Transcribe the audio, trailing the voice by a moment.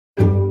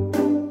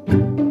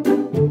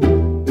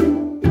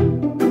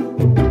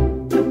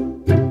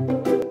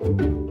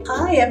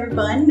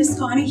everyone, Miss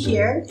Connie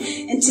here,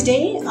 and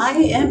today I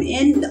am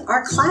in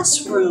our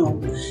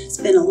classroom. It's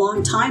been a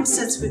long time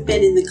since we've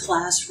been in the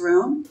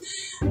classroom,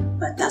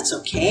 but that's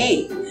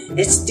okay.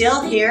 It's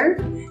still here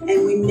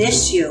and we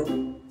miss you.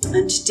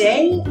 And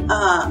today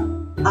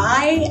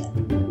I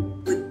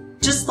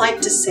would just like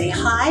to say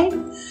hi,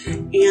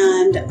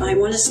 and I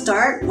want to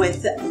start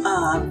with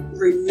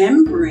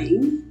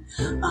remembering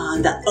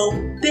the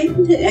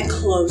open and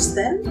close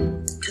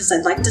them, because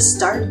I'd like to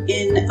start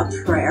in a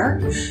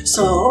prayer.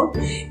 So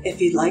if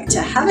you'd like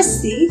to have a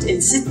seat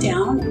and sit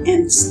down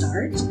and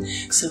start.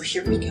 So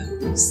here we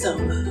go. So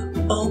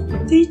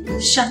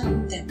open, shut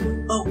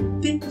them,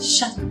 open,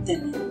 shut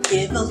them,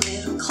 give a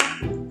little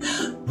clap.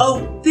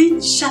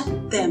 Open,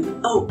 shut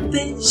them,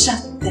 open,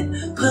 shut them,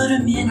 put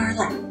them in our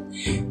lap.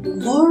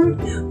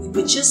 Lord, we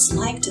would just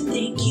like to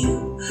thank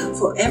you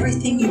for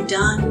everything you've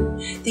done.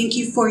 Thank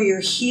you for your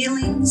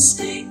healings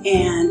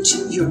and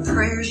your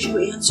prayers you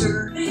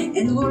answer.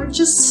 And Lord,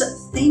 just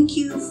thank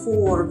you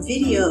for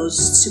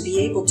videos to be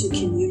able to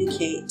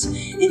communicate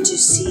and to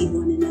see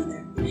one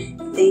another.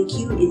 Thank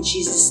you in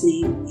Jesus'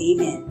 name,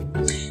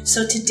 amen.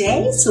 So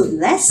today's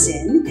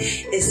lesson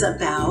is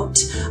about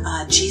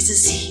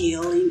Jesus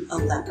healing a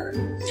leper.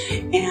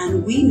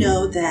 And we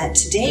know that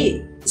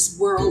today's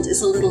world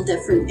is a little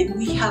different, and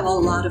we have a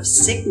lot of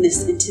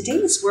sickness in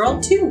today's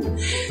world too.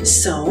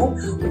 So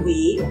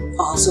we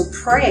also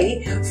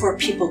pray for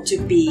people to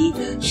be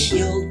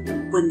healed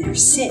when they're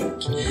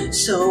sick.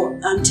 So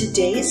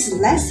today's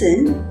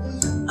lesson,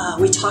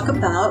 we talk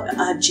about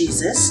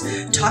Jesus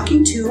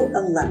talking to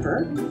a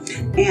leper,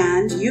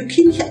 and you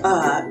can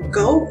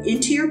go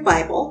into your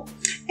Bible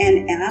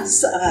and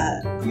ask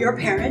your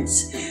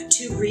parents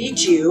to read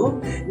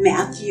you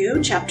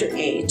Matthew chapter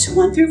 8,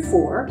 1 through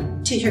 4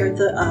 to hear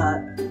the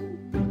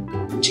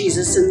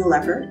Jesus and the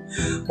leper,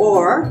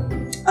 or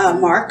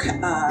Mark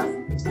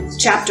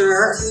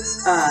chapter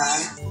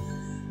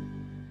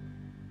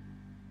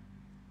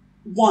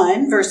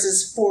 1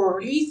 verses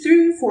 40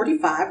 through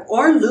 45,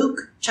 or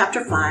Luke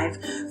chapter 5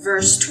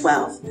 verse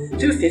 12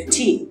 through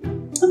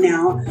 15.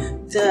 Now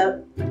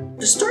the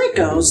story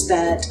goes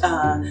that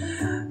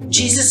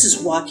Jesus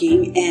is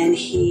walking and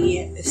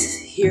he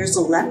hears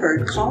a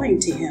leopard calling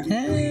to him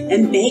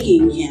and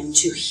begging him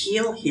to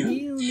heal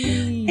him.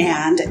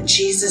 And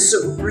Jesus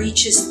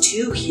reaches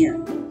to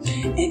him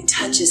and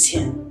touches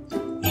him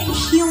and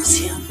heals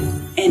him.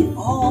 And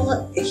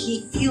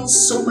he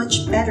feels so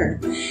much better.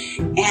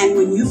 And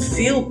when you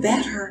feel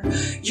better,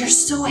 you're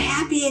so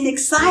happy and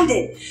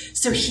excited.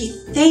 So he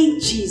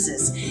thanked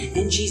Jesus.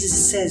 And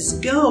Jesus says,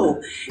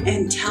 go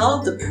and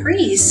tell the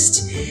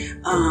priest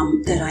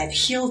that I've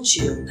healed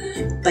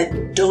you,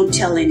 but don't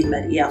tell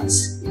anybody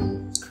else.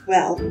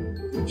 Well,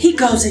 he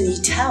goes and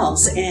he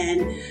tells,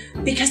 and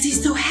because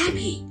he's so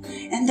happy.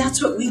 And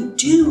that's what we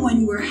do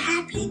when we're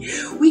happy.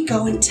 We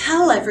go and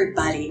tell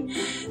everybody.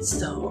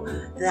 So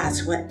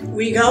that's what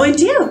we go and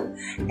do.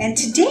 And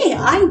today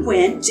I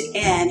went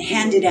and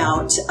handed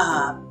out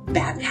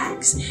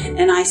backpacks.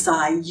 And I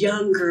saw a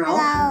young girl,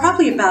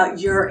 probably about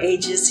your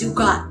ages, who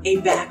got a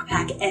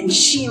backpack, and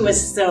she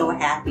was so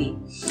happy.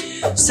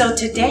 So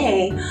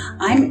today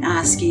I'm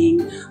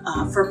asking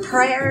for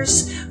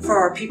prayers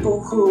for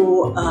people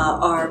who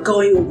are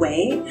going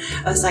away,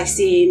 as I've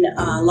seen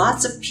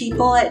lots of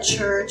people at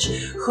church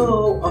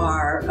who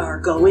are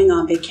going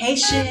on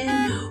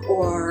vacation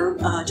or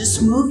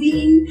just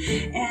moving.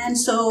 And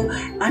so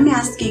I'm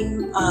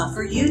asking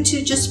for you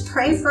to just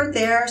pray for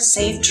their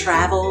safe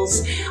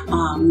travels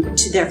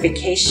to their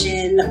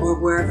vacation or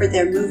wherever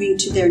they're moving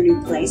to their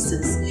new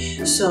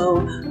places.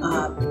 So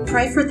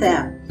pray for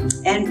them.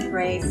 And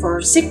pray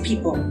for sick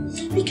people,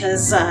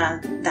 because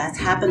that's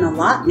happened a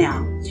lot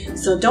now.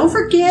 So don't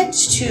forget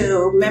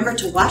to remember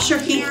to wash your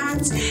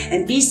hands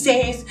and be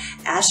safe.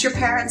 Ask your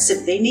parents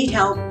if they need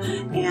help.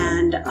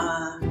 And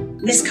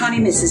Miss Connie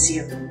misses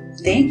you.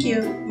 Thank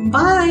you.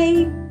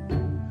 Bye.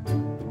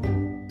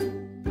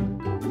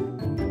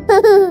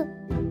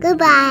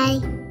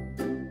 Goodbye.